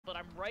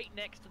right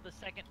next to the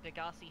second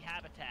Degassi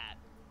habitat.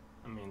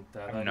 I mean,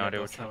 I have no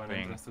idea what you're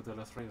saying. entrance to the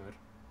Lost River.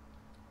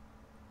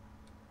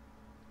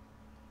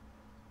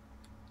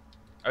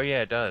 Oh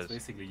yeah, it does. It's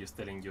basically just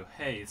telling you,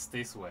 hey, it's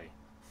this way.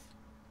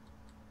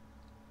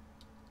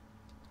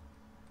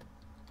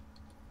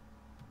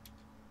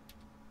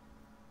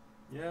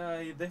 Yeah,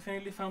 I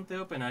definitely found the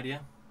open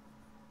area.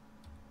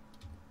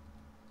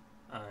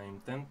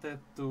 I'm tempted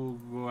to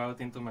go out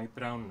into my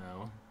crown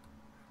now.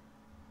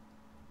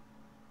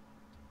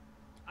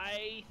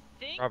 I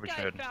think Probably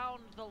I should.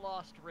 found the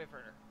Lost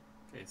River.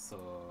 Okay,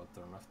 so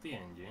turn off the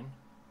engine.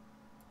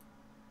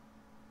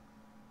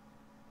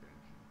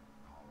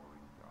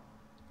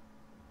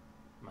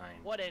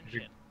 Mine. What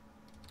engine?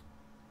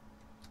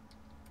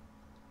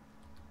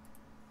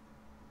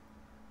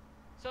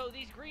 So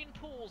these green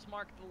pools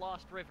mark the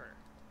Lost River.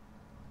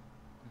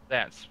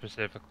 That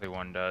specifically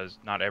one does.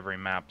 Not every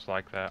map's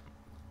like that.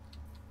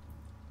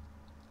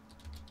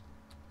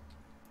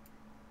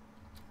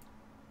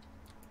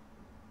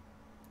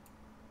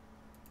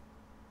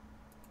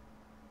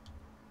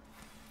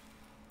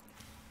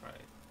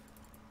 Right.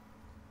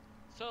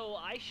 So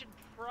I should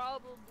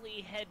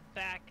probably head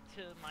back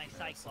to my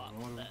Cyclops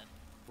more then.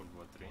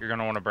 You're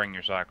gonna want to bring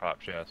your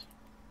Cyclops, yes.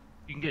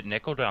 You can get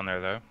nickel down there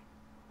though.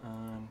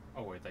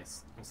 Oh wait,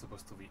 I'm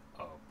supposed to be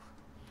up.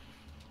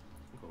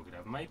 Go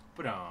grab my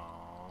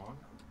prawn.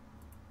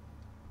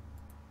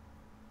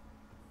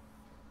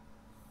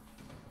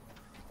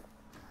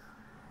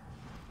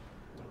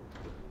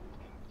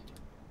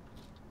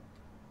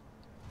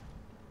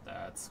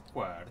 That's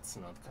quartz,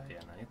 not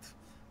kyanite.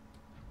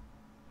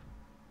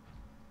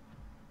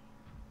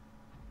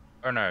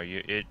 Oh no,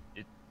 it's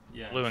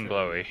Yeah, blue and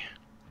glowy.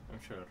 I'm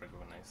sure I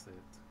recognize it.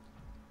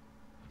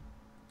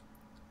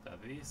 That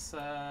is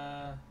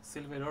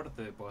silver ore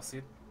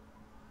deposit.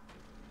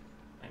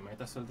 I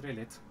might as well drill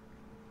it.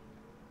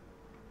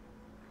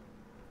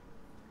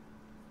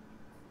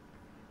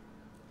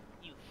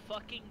 You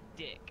fucking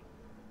dick.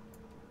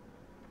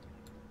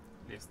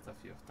 At least a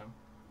few of them.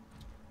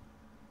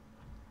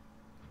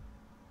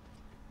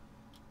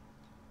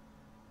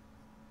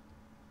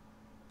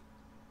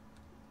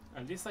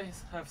 At least I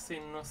have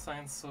seen no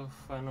signs of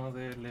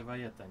another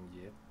Leviathan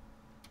yet,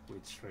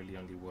 which really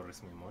only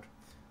worries me more.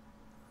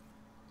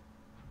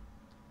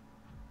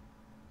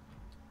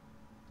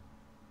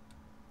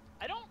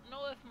 I don't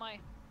know if my...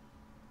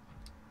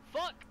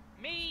 Fuck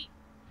me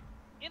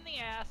in the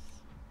ass.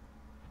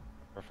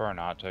 Prefer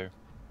not to.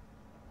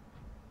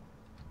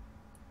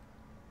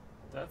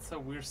 That's a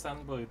weird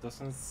sound, but it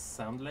doesn't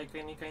sound like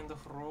any kind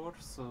of roar,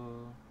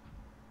 so...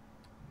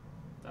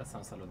 That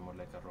sounds a lot more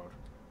like a roar.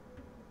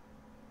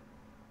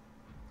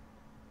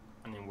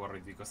 And I'm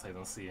worried because I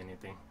don't see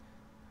anything.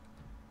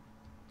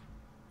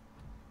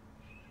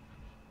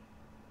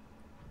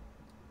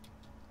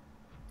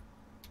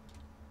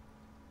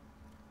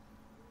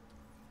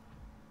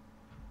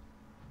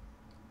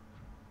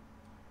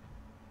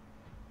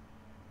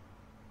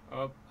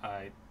 Oh,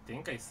 I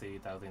think I see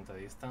it out in the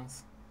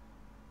distance.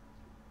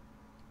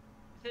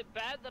 Is it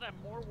bad that I'm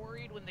more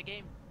worried when the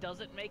game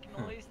doesn't make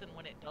noise than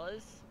when it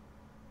does?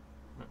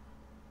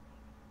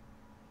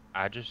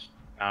 I just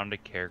found a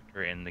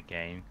character in the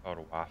game called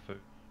a waifu,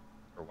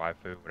 or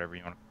waifu, whatever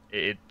you want.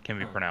 It can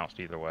be pronounced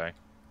either way.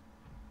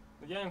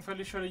 Yeah, I'm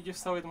fairly sure I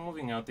just saw it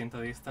moving out in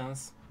the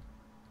distance.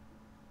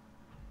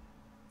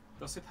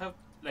 Does it have,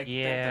 like,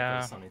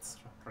 tentacles on its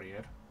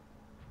rear?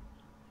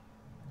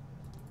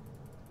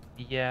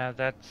 Yeah,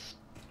 that's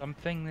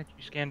something that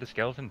you scanned a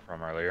skeleton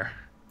from earlier.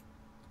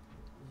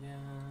 Yeah...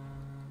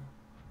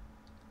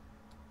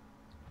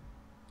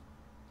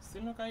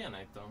 Still no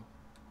kyanite though.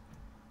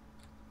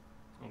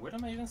 And where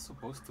am I even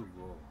supposed to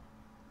go?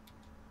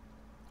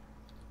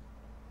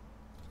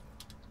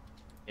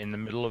 In the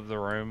middle of the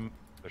room,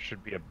 there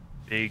should be a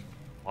big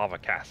lava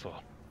castle.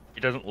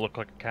 It doesn't look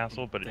like a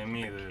castle, but it's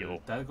a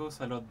hill. That goes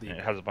a lot deeper.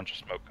 And it has a bunch of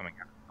smoke coming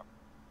out.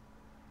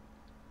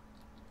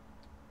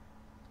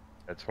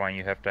 That's why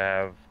you have to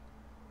have...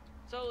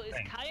 So is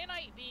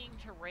kyanite being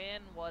to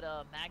Ran what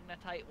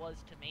magnetite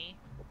was to me?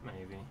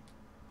 Maybe.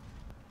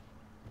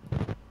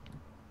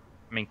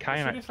 I mean,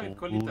 kyanite's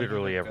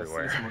literally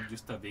everywhere. It's more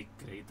just a big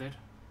crater.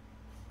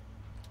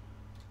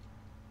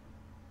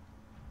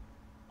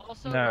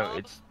 Also, no, Rob,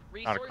 it's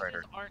not a crater.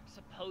 Resources aren't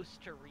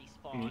supposed to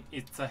respawn. I mean,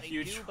 it's a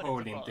huge do, hole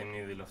it's in above. the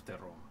middle of the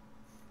room.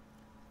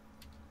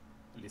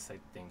 At least I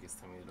think it's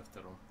the middle of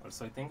the room.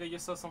 Also, I think I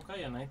just saw some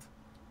kyanite.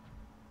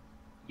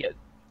 Yeah.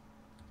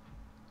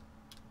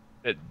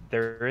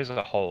 There is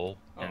a hole.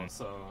 Oh, and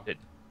so...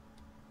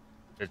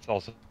 it's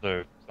also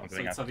something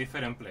So it's a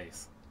different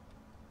place.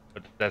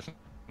 But that's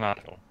not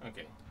a hole.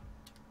 Okay.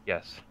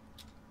 Yes.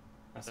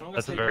 As long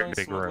That's as a I very don't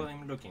big spot room. what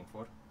I'm looking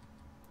for.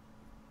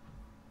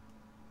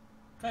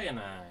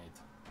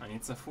 Kyanite. And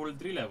it's a full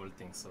drillable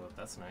thing, so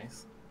that's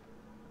nice.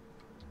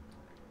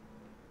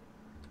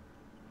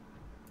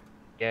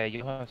 Yeah,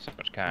 you'll have so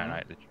much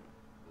kyanite that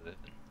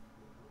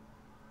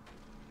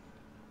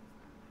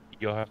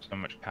you'll have so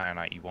much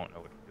kyanite you won't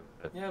know what to do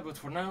with it. Yeah, but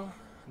for now,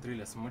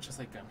 drill as much as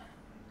I can.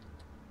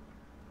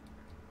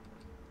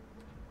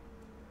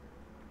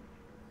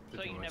 So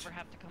pretty you much. never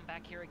have to come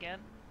back here again?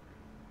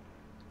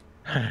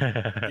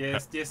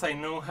 Yes, I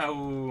know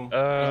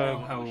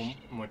how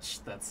shit.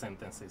 much that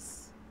sentence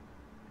is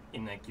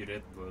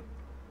inaccurate, but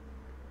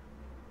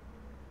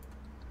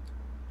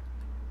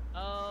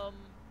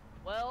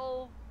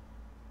Well,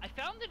 I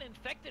found an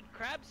infected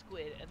crab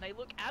squid, and they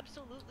look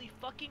absolutely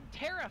fucking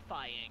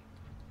terrifying.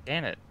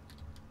 Damn it.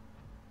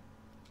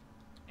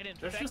 An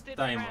there's just infected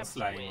crab diamonds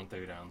lying squid. on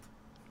the ground.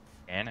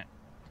 Damn it.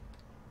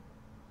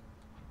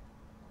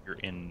 You're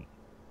in.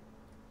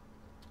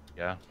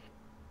 Yeah.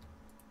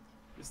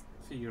 Just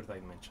figured I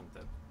mentioned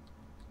that.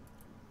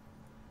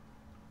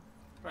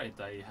 Right,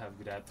 I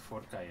have grabbed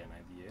 4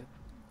 kyanite yet,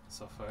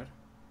 so far.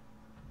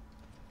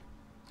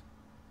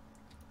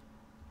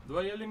 Do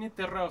I only need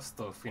the raw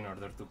stuff in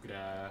order to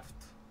craft?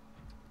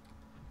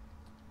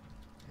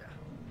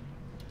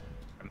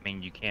 I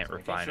mean, you can't Okay,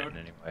 refine sure. it in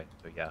any way,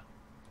 so yeah.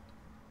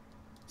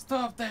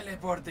 Stop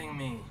teleporting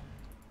me!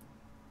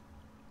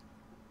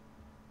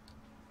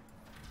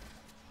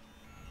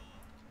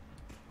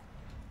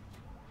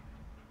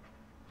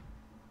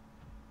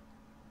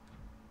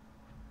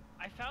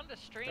 I found a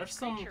strange There's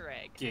some creature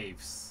egg.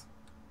 caves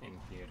in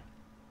here.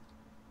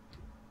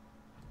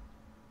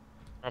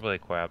 Probably a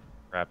crab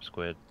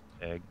squid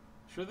egg.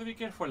 Should be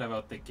careful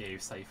about the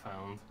caves I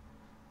found.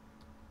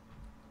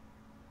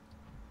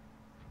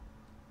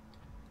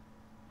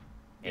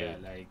 Yeah,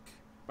 like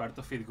part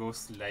of it goes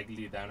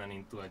slightly down and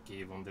into a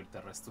cave under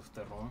the rest of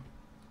the room.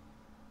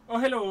 Oh,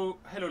 hello,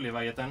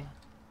 Leviathan.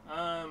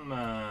 I'm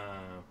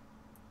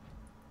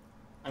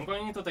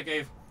going into the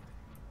cave.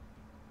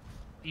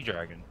 Sea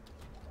dragon.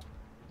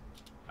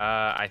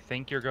 I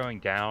think you're going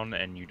down,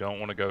 and you don't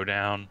want to go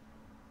down.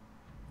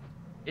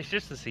 It's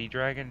just the sea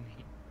dragon.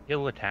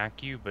 He'll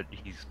attack you, but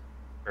he's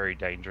very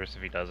dangerous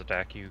if he does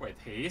attack you. Wait,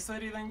 he is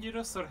very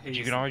dangerous, or he?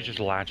 You is can always very just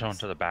latch dangerous?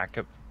 onto the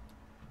backup.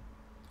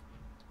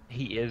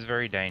 He is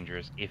very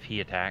dangerous if he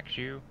attacks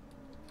you.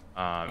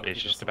 Oh, It's he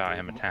just doesn't about do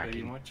him very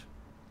attacking. much.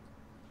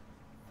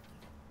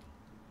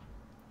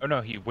 Oh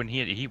no, he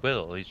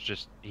will.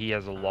 He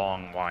has a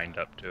long wind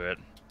up to it.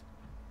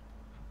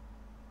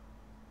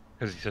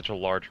 Because he's such a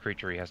large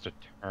creature, he has to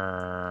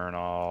turn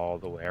all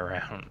the way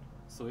around.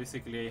 So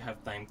basically, I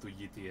have time to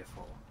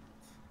GTFO.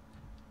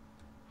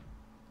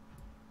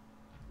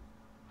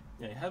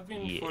 Yeah, I have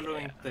been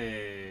following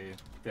the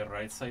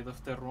right side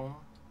of the room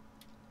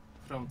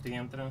from the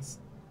entrance.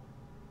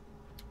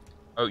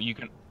 Oh, you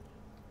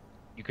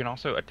can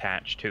also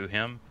attach to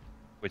him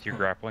with your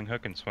grappling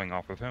hook and swing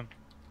off of him.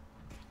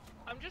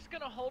 I'm just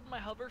gonna hold my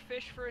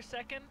hoverfish for a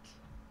second,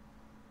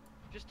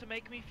 just to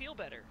make me feel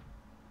better.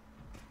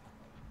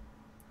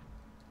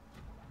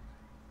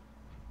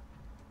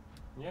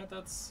 Yeah,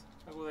 that's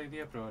a good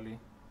idea, probably.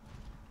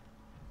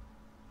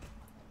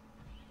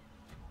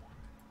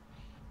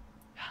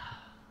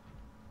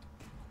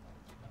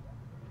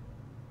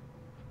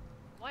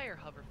 Why are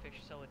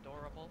hoverfish so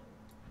adorable?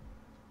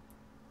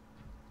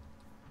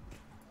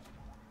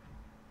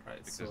 Right,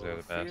 Because so they're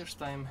the best.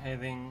 first I'm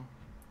heading.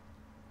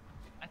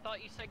 I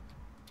thought you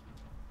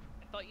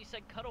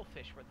said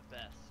cuttlefish were the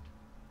best.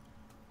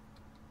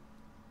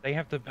 They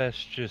have the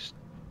best just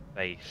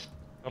base.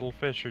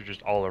 Cuttlefish are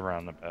just all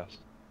around the best.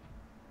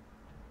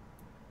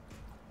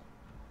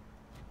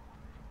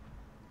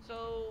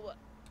 So,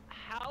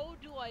 how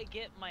do I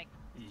get my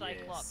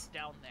Cyclops Yes.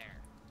 down there?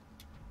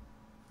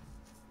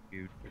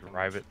 You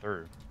drive it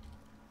through.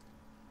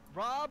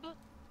 Rob,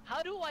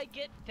 how do I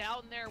get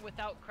down there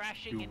without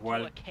crashing You into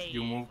walk. a cave?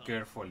 You move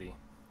carefully.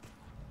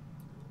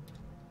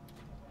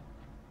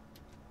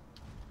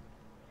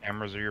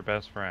 Cameras are your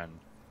best friend.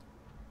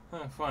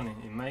 Huh, funny.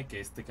 In my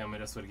case, the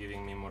cameras were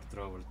giving me more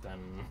trouble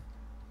than.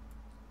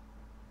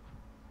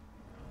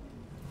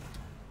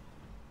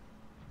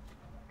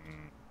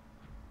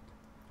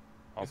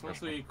 It's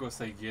mostly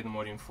because I get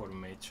more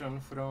information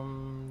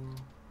from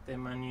the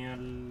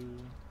manual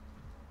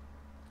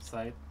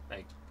side.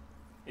 Like,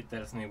 it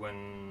tells me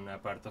when a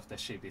part of the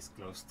ship is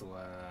close to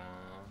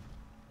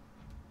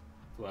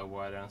a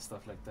water and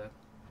stuff like that.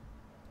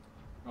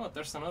 Oh,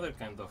 there's another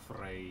kind of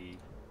ray.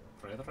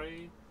 Red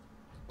ray?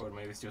 Or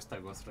maybe it's just a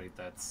ghost ray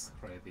that's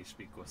reddish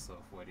because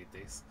of where it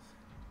is.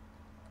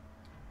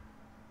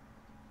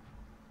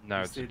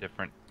 No, Is it's a it-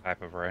 different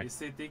type of ray.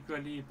 Is it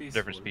equally peaceful?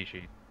 Different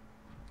species.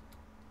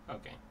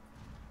 Okay.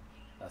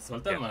 That's all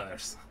that Yes.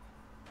 matters.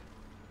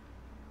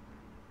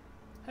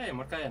 Hey,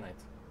 more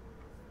kyanite.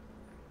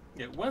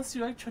 Yeah, once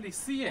you actually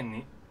see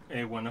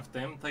one of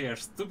them, they are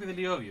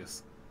stupidly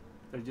obvious.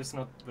 They're just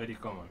not very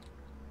common.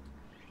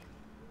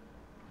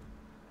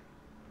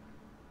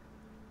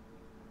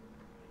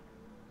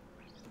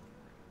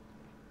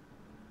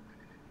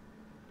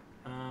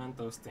 And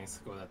those things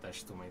got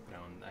attached to my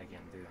prawn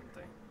again, didn't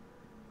they?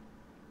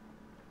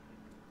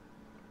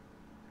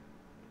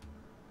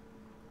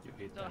 You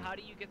hit So them. how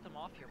do you get them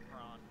off your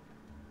prawn?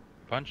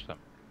 Punch them.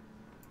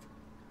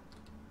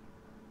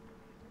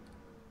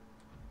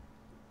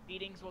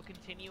 Beatings will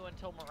continue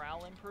until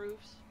morale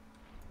improves?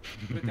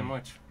 Pretty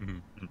much.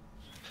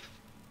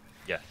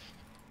 Yes.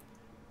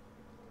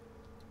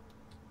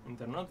 And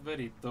they're not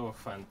very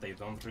tough and they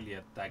don't really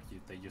attack you,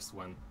 they just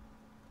want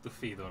to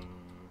feed on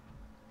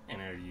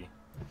energy.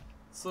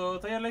 So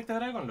they are like the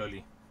dragon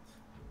lolly.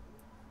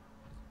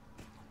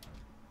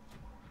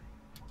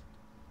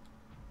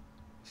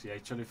 She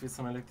actually feeds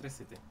on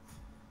electricity.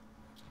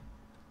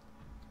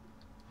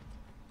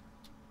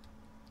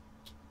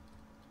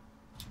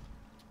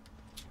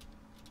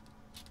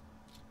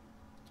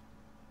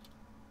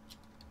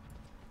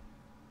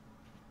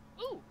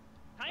 Ooh!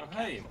 Time Oh,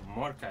 hey, capsule.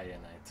 more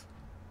kyanite.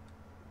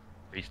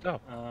 Free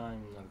stuff.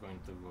 I'm not going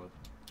to go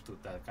to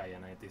that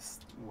kyanite, it's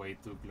way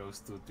too close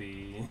to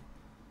the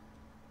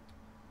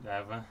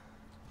lava.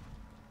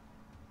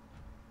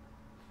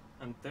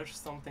 And there's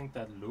something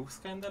that looks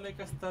kinda like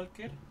a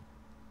stalker.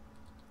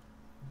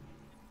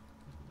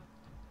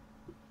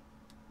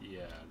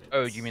 Yeah,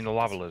 Oh, you mean the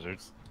lava let's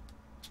lizards? suppose.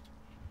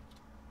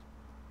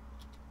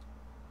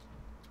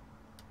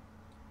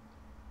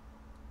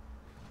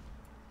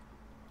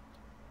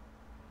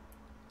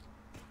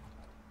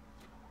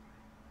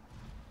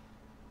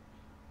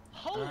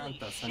 Holy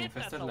that's an shit,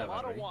 that's infested a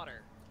lot of lavatory.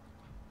 water.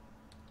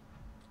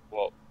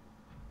 Well,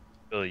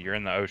 Billy, you're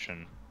in the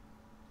ocean.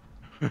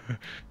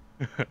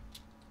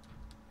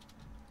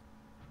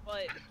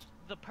 But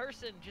the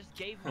person just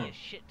gave me a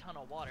shit ton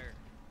of water.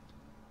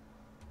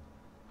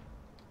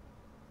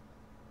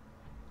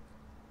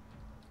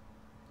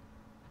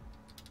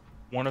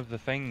 One of the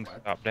things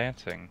What? stopped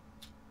dancing.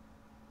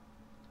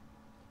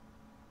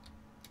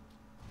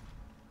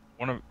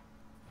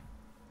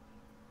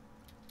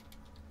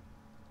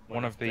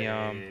 One of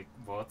the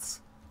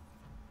bots.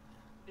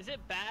 Is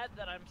it bad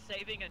that I'm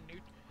saving a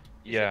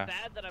Yeah. Is it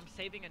bad that I'm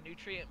saving a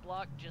nutrient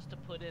block just to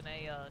put in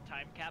a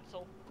time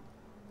capsule?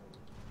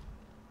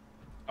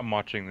 I'm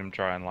watching them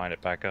try and line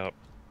it back up.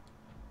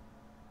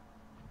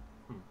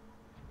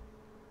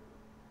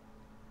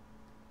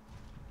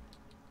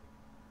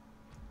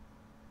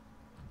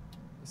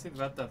 Is it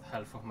bad that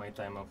half of my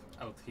time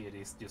out here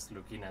is just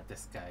looking at the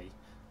sky?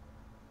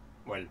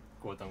 Well,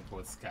 quote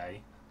unquote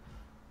sky.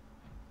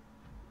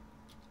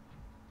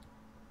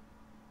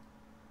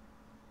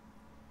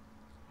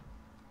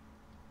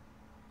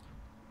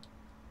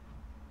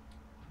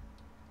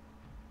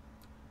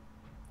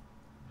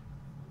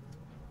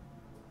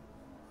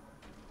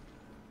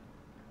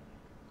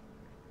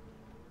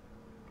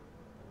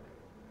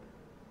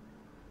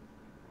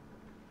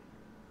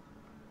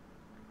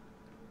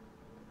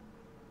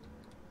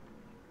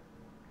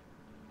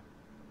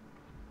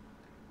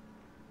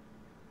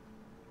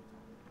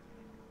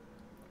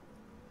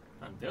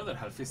 And the other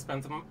half is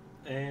spent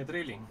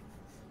drilling.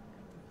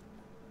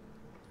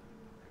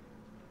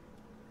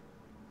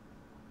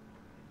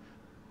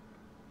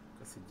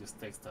 Because it just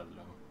takes that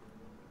long.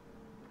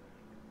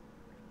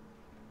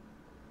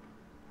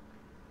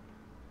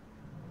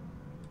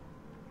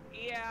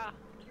 Yeah,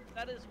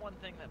 that is one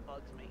thing that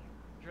bugs me.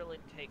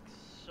 Drilling takes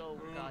so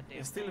goddamn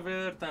It's still long.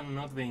 better than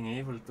not being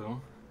able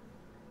to.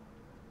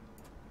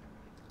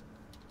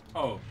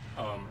 Oh,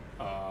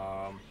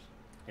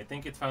 I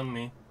think it found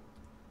me.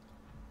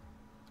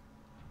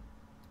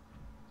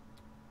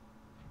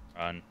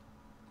 Run.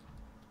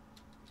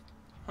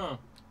 Huh.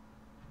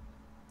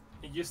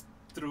 He just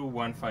threw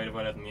one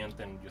fireball at me and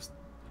then just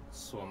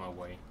swam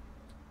away.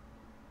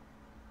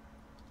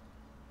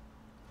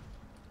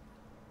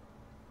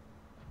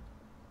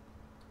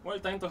 Well,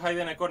 time to hide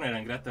in a corner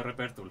and grab the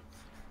repair tool.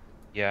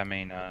 Yeah, I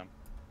mean,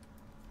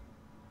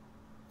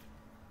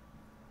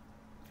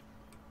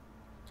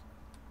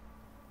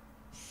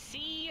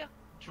 Sea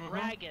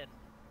Dragon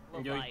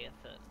Enjoy.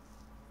 Leviathan.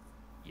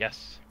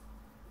 yes.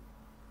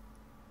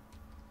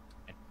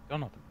 I don't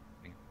know the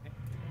thing.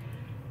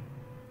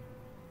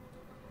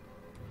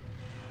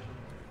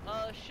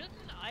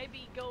 Shouldn't I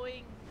be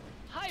going?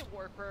 Hi,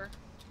 Warper.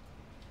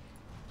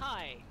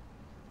 Hi.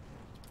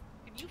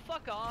 Can you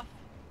fuck off,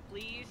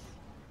 please?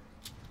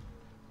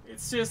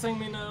 It's chasing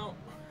me now.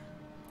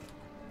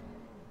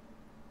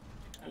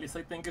 At least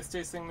I think it's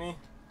chasing me.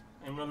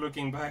 I'm not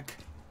looking back.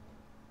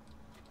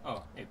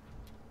 Oh, it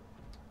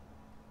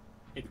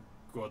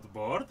got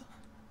bored?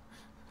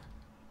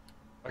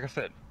 Like I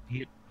said,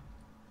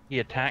 he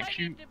attacks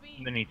you,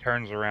 and then he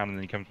turns around, and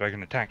then he comes back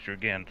and attacks you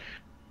again.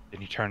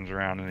 Then he turns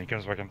around, and he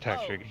comes back and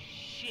attacks you Oh again.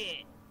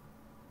 shit.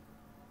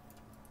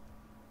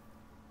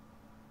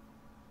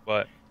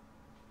 But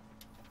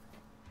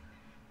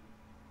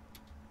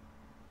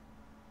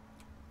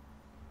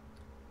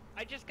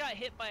I just got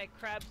hit by a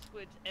crab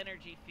squid's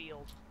energy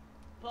field.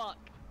 Fuck.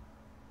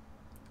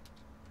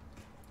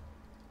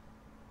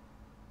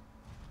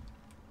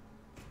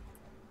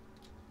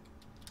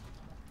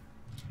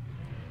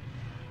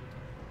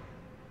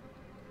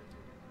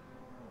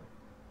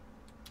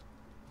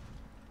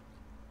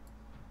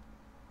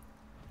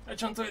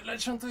 Latch onto it,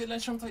 latch onto it,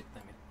 latch onto it.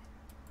 Damn it.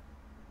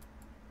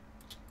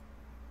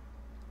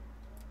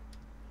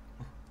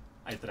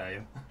 I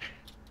tried.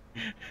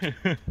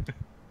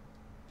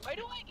 Why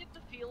do I get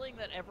the feeling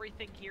that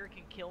everything here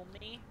can kill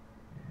me?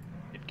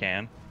 it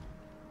can.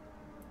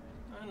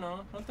 I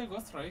know, not a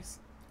ghost race.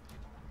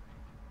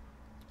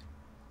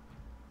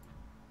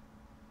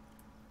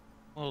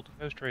 Well, the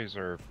ghost rays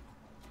are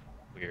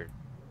weird.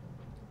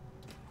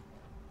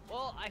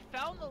 Well, I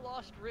found the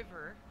Lost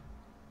River.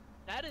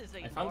 That is a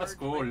I found a large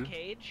skull. rib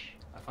cage.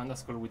 I found a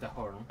skull with a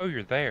horn. Oh,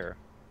 you're there.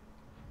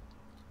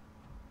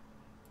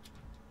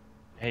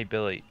 Hey,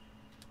 Billy,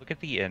 look at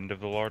the end of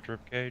the large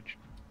rib cage,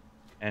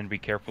 and be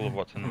careful of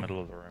what's in the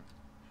middle of the room.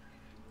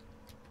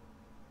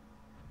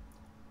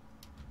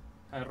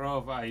 Hi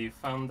Rob, I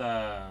found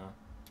a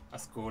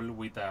skull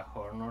with a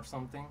horn or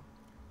something.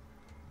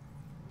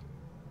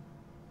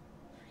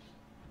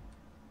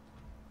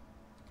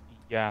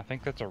 Yeah, I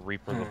think that's a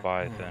Reaper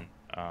Leviathan.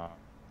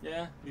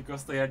 Yeah,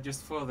 because they are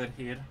just further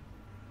here.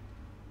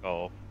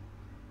 Oh.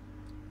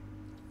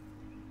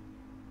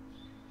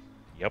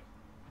 Yep.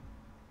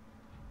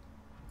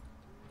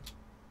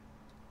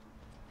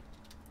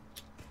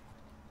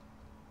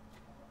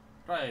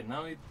 Right,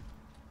 now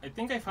I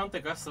think I found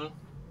the castle.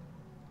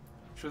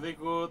 Should I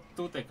go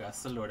to the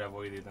castle or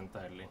avoid it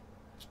entirely?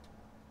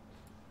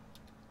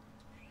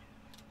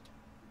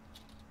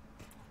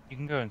 You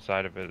can go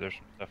inside of it. There's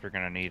some stuff you're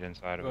gonna need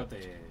inside of it. Got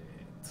it.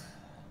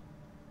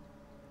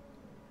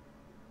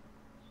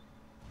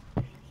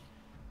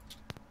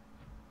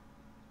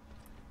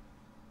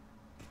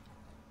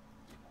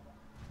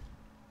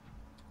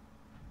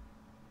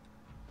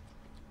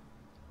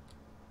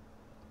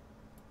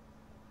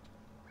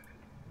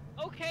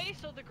 Okay,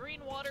 so the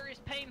green water is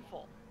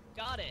painful.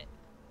 Got it.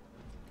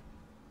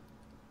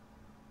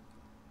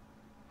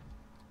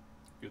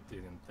 You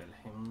didn't tell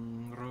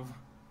him, Rob.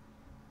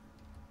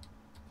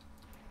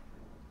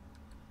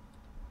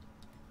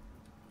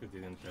 You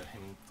didn't tell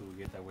him to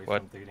get away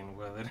What? from the green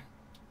water.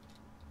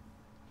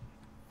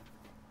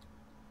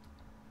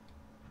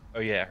 Oh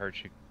yeah, it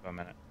hurts you for a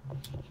minute.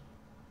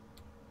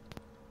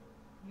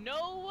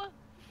 No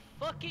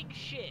fucking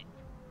shit.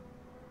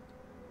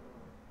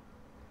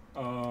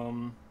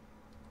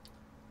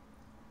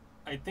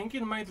 I think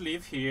it might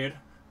live here.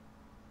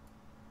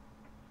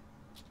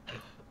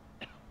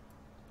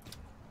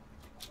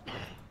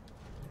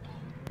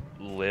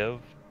 Live?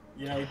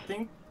 Yeah, I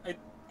think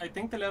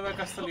the lava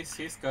castle is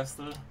his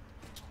castle.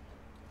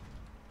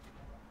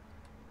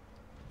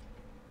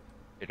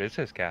 It is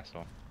his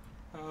castle.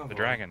 Oh, The boy.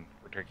 dragon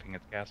protecting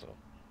its castle.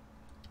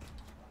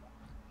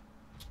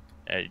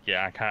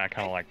 Yeah, I kind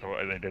of like the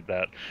way they did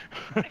that.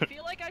 I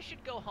feel like I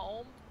should go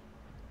home.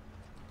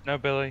 No,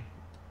 Billy.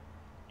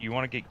 You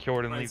want to get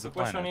cured and Right, leave so the the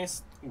question planet.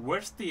 is,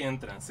 where's the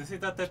entrance? Is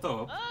it at the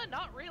top?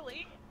 Not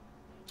really.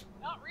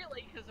 Not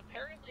really, because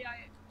apparently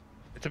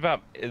It's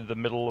about in the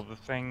middle of the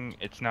thing.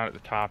 It's not at the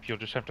top. You'll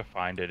just have to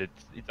find it.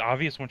 It's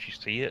obvious once you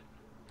see it,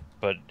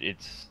 but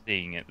it's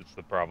seeing it that's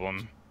the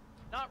problem.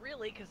 Not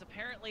really, because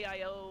apparently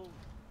I owe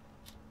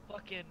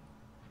fucking...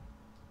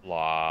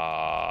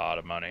 Lot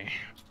of money.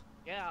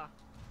 Yeah.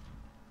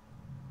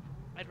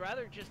 I'd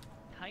rather just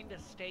kinda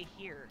stay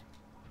here.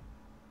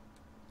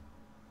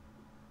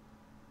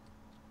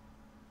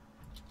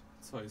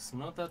 So it's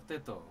not at the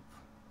top.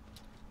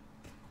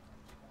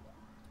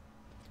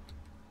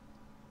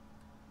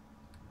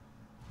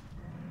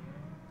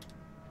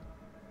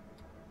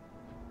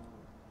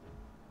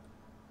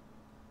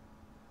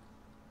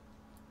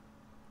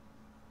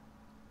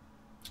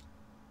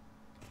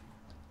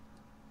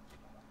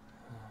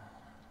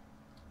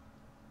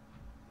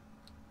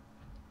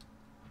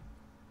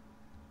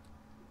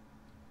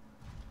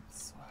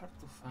 It's so hard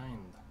to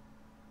find.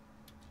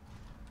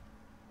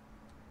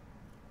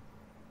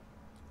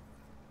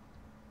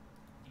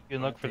 You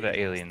can look for the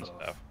alien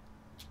stuff.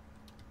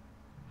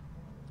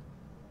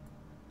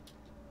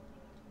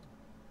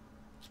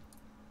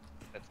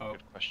 That's a Oh,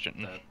 good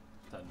question.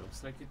 That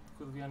looks like it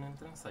could be an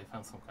entrance. I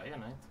found some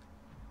kyanite.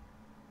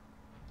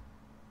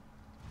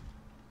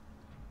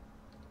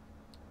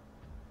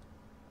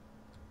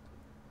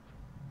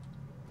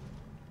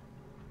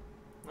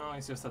 No,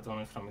 it's just a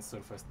tunnel from its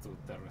surface to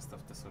the rest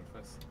of the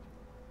surface.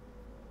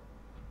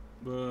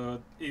 But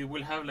it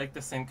will have like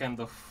the same kind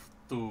of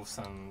tubes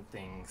and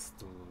things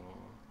to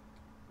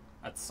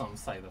at some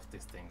side of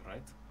this thing,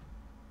 right?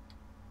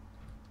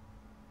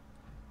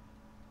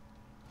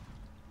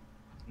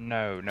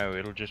 No,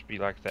 it'll just be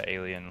like the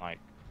alien, like,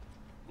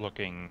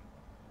 looking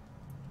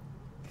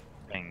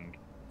thing.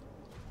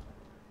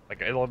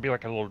 Like, it'll be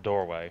like a little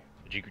doorway.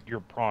 But your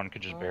prawn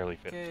could just barely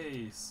fit.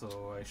 Okay,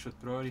 so I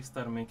should probably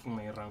start making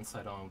my rounds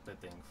around the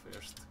thing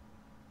first.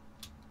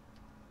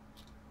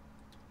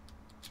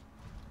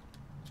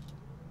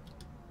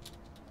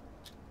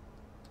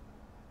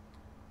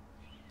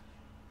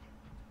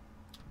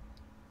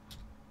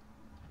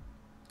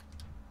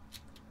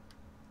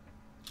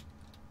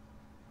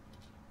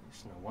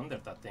 It's no wonder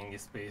that thing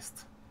is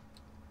pissed.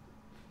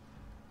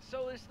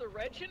 So is the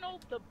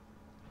Reginald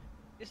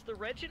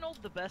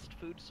the best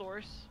food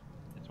source?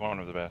 It's one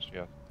of the best,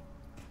 yeah. Is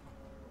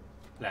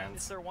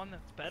Plants. there one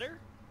that's better?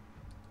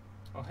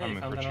 Oh hey, I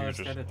mean, found for another you, just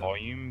skeleton.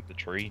 volume, the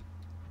tree.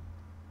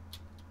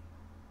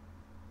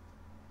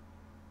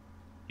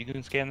 You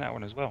can scan that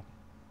one as well.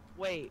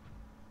 Wait.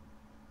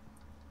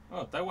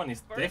 Oh, that one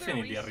is Further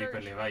definitely a Reaper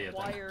research Leviathan.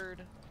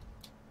 required.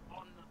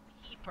 On the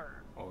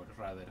Reaper. Or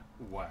rather,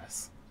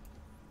 was.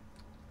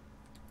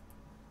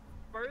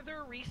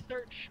 Further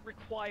research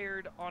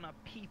required on a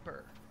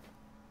peeper.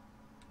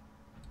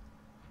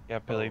 Yeah,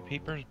 Billy, Oh.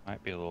 peepers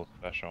might be a little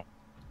special.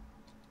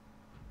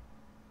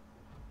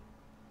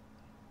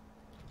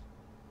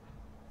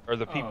 Or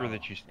the peeper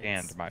that you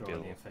scanned it's might be a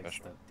probably little infects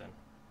special. that then.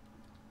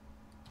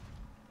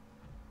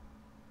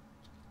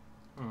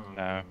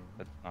 No,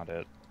 that's not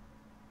it.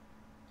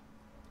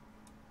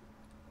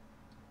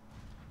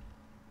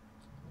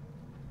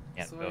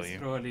 Can't So tell it's you.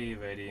 probably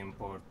very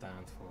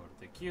important for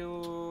the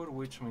cure,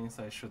 which means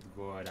I should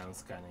go around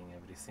scanning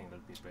every single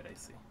peeper I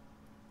see.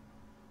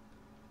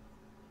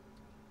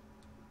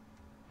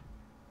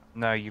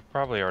 No, you've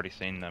probably already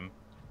seen them.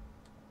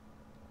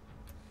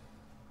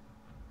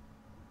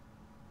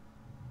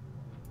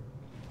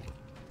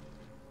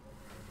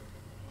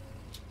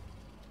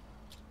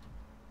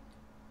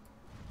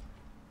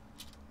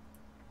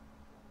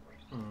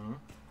 Hmm.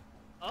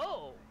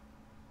 Oh.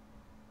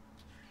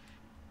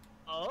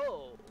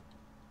 Oh.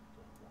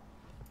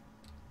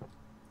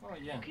 Oh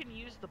yeah. You can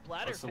use the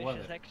bladderfish water.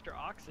 as extra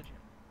oxygen.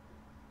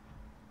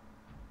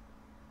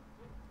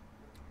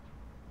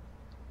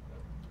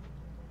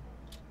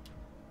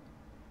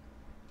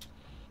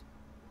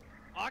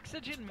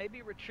 Oxygen may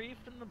be retrieved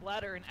from the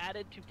bladder and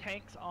added to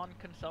tanks on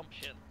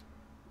consumption.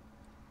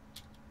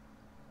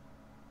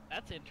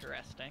 That's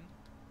interesting.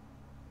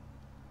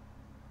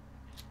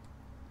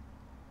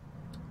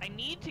 I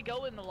need to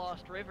go in the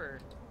Lost River,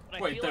 but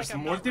I Wait, feel there's like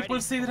I'm multiple not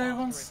ready sea for the Lost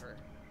dragons? River.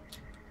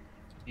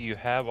 Do you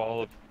have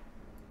all of...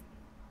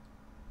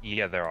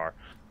 Yeah, there are.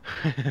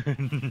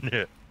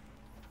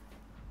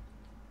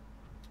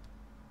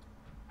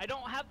 I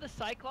don't have the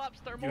Cyclops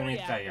thermal You need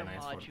reactor Kyanite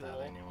for that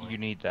module. anyway. You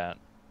need that.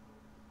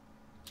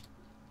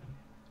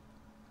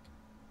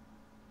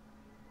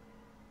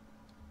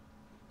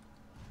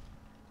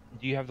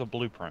 Do you have the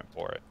blueprint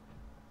for it?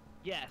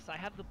 Yes, I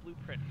have the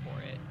blueprint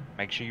for it.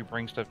 Make sure you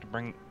bring stuff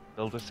to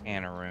build a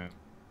scanner room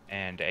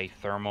and a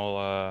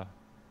thermal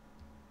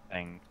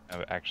thing.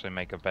 Actually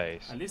make a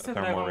base. At least a the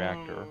thermal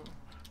dragon... reactor.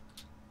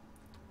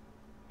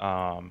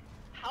 How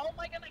am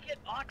I gonna get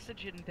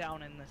oxygen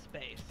down in this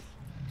base?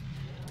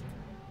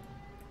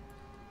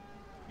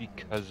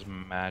 Because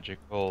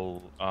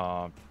magical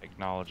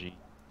technology,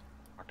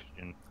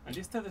 oxygen. At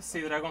least the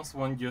sea dragons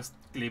won't just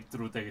clip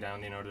through the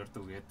ground in order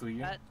to get to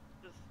you. That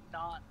does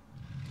not...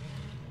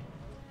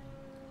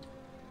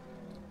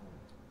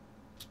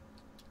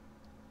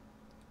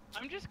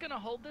 I'm just gonna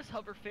hold this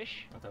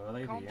hoverfish. Not a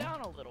bad Calm idea.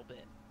 down a little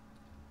bit.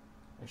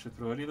 I should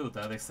probably do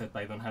that, except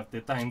I don't have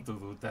the time to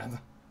do that.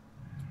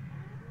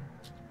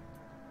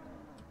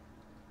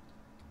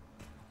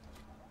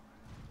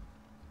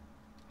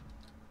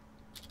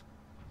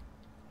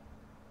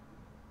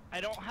 I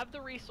don't have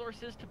the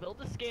resources to build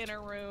a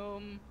scanner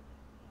room.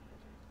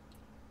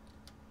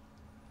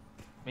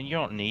 I mean, you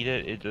don't need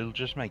it. It'll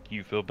just make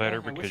you feel better I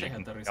wish because I you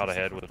had can the get out resources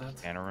ahead for with the that.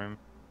 scanner room.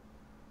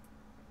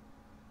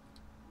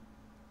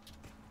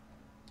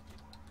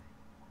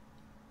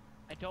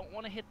 I don't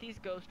want to hit these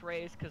ghost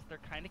rays because they're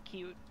kind of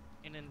cute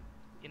in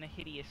a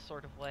hideous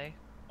sort of way.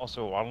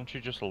 Also, why don't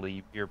you just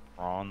leave your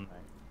prawn,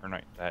 or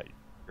not that,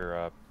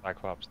 your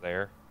Cyclops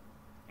there,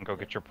 and go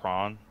get your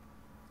prawn,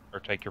 or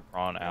take your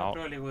prawn out.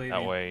 Probably good That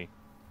idea. way,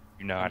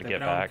 you know how to The get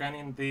brown back. can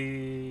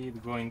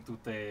indeed go into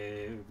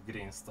the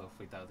green stuff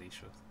without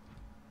issues.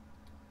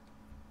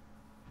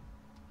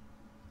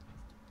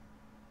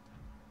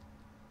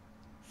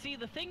 See,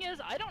 the thing is,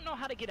 I don't know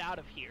how to get out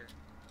of here.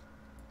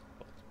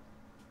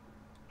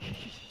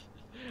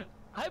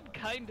 I'm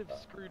kind of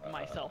screwed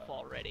myself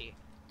already.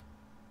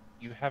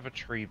 You have a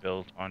tree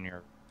built on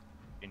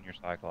in your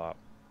Cyclops.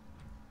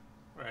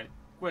 Right.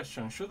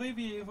 Question, should I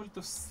be able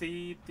to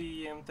see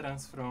the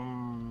entrance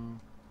from...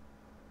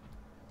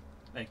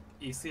 like,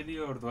 easily,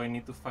 or do I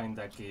need to find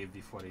a cave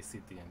before I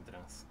see the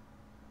entrance?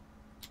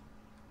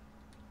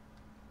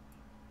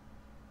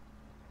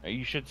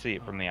 You should see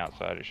it from the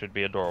outside. It should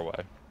be a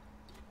doorway.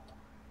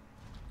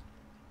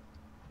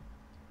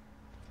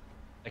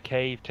 A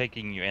cave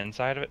taking you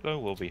inside of it, though,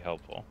 will be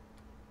helpful.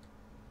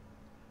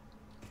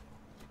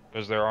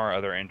 Because there are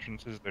other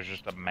entrances, there's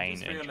just a I main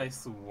just entrance.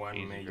 realized one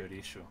Easier. major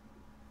issue.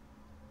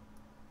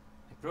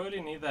 I probably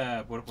need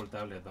a purple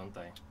tablet, don't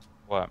I?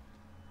 What?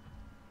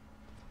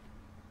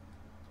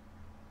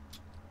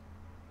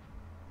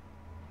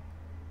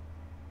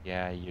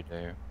 Yeah, you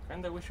do.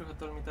 Kinda wish you had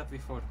told me that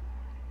before.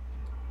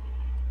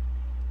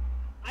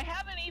 I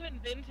haven't even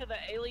been to the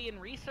alien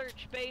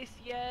research base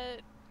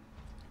yet.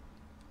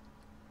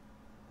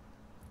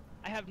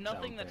 I have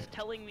nothing that's Okay.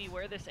 telling me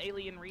where this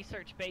alien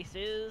research base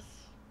is.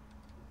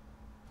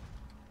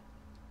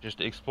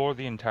 Just explore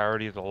the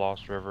entirety of the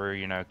Lost River,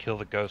 you know, kill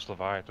the ghost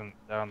leviathan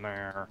down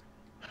there.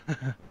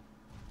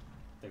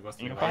 The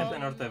Ghost You can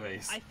Leviathan find- or the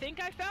base? I think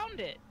I found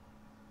it.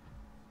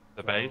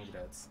 The base.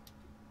 Congrats.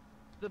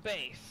 The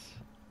base.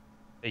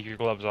 Take your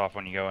gloves off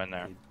when you go in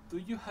there. Okay, do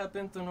you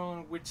happen to know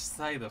on which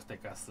side of the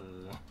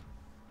castle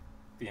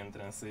the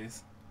entrance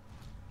is?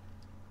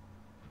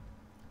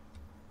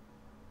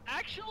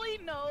 Actually,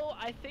 no,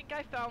 I think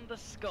I found the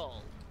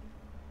skull.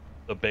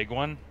 The big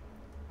one?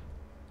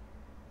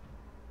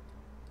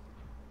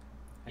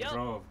 I Yep.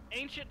 Rob.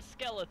 Ancient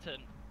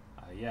skeleton.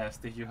 Yeah,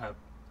 Steve, you have...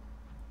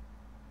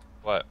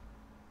 What?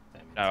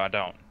 Damn it. No, I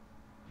don't.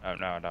 Oh,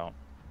 no, I don't.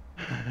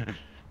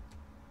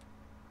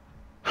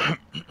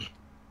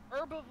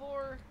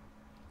 Herbivore.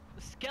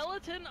 The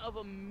skeleton of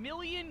a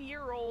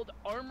million-year-old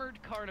armored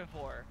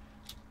carnivore.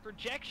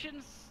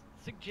 Projections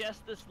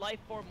suggest this life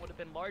form would have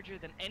been larger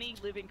than any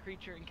living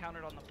creature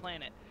encountered on the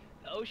planet.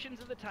 The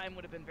oceans of the time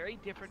would have been very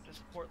different to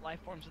support life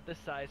forms of this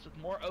size, with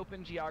more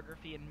open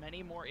geography and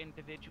many more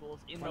individuals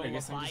in Well, the I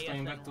guess I'm just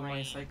going Leviathan back to my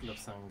range.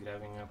 Cyclops and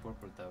grabbing a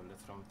purple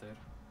tablet from there.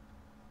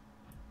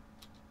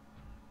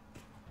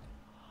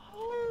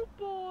 Oh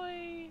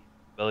boy!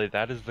 Billy,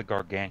 that is the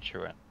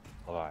gargantuan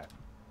alive.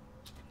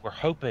 We're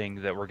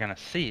hoping that we're gonna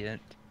see it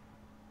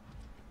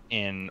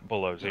in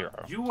Below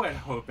Zero. You are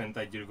hoping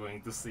that you're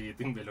going to see it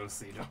in Below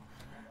Zero.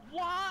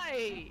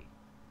 Why?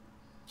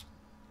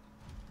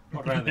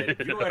 Or rather,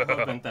 you are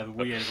hoping that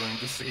we are going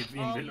to see it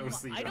in Below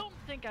Zero. I don't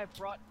think I've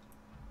brought...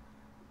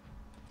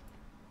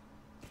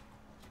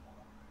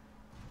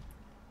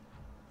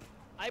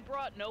 I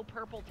brought no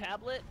purple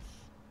tablets.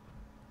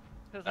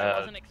 Because I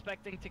wasn't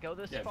expecting to go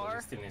this yeah, far. But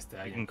you still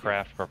need to You can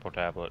craft purple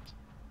tablets.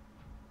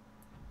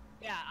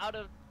 Yeah, out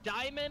of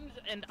diamond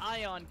and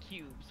ion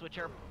cubes, which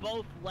are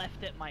both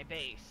left at my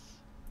base.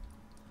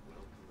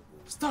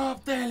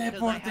 Stop Because I have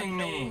teleporting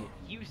me! no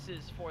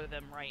uses for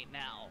them right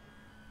now.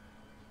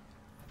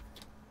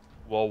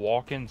 Well,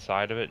 walk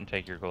inside of it and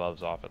take your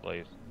gloves off at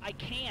least. I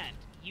can't.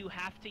 You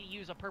have to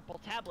use a purple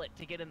tablet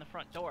to get in the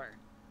front door.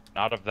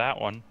 Not of that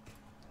one.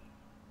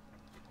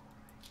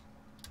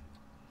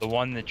 The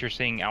one that you're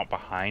seeing out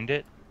behind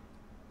it,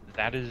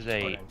 that is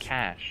a Orange.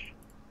 cache,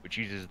 which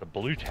uses the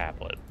blue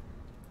tablet.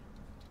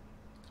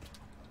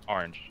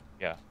 Orange,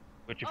 yeah.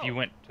 Which if you Oh.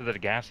 went to the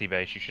gassy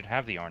base, you should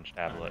have the orange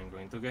tablet. I'm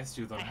going to guess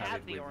you don't I have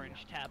have it the with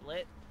orange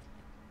tablet.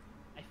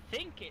 I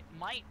think it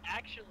might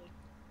actually...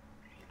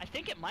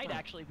 Oh,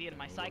 actually be in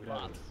my let me go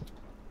grab Cyclops.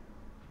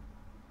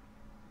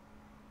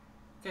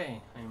 it.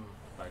 Okay, I'm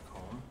back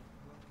home.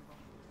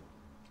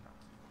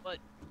 But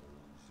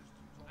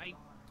I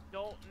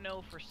don't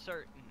know for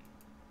certain.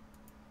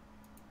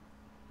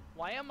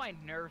 Why am I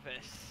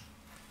nervous?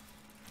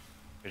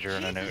 Because you're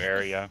in a new Jesus,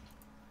 area.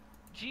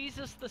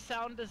 Jesus, the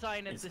sound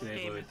design in It's this great,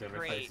 game but is it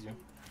terrifies great.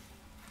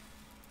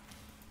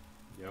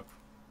 you. Yep.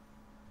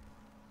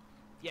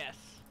 Yes.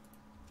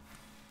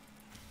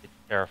 It's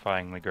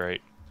terrifyingly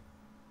great.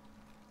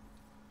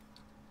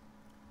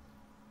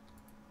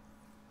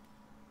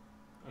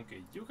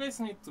 Okay, you guys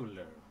need to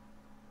learn.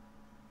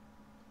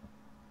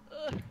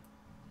 Ugh.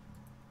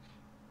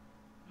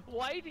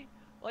 Why do...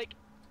 Like,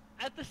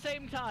 at the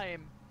same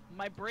time,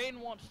 my brain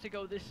wants to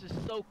go, this is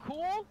so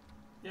cool,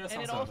 Yeah, and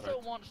sounds it about also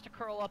right. wants to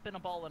curl up in a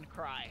ball and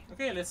cry.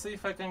 Okay, let's see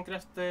if I can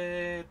craft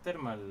the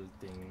thermal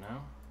thing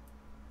now.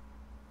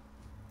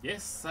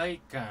 Yes, I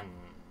can.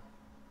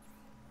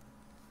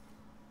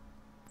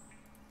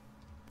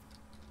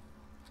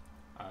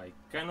 I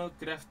cannot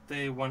craft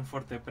the one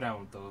for the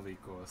brown though,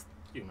 because,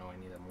 you know, I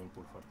need a moon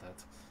pool for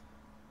that.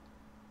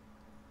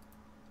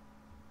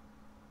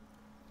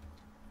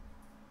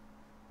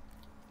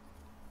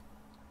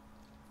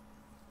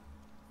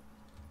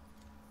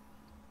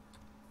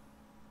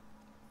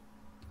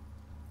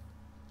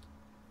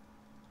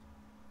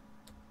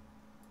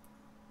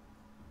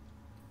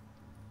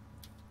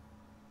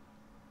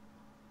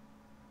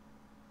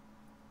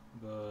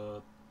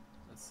 But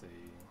let's see.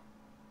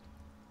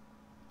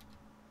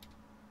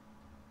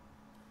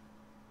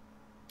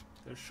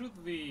 There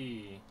should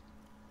be,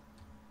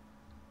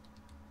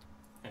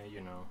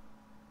 you know,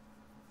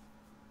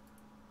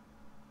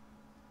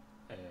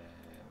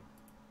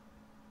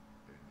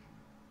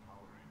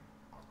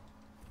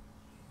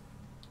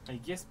 I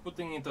guess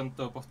putting it on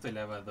top of the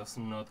lava does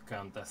not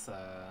count as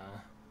a,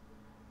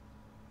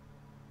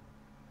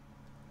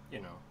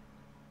 you know,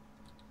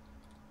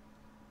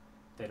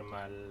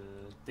 thermal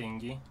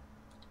thingy.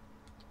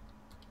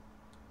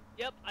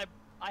 Yep,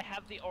 I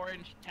have the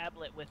orange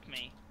tablet with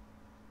me.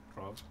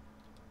 Rob,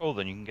 Oh,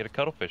 then you can get a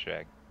cuttlefish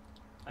egg.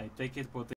 I take it, put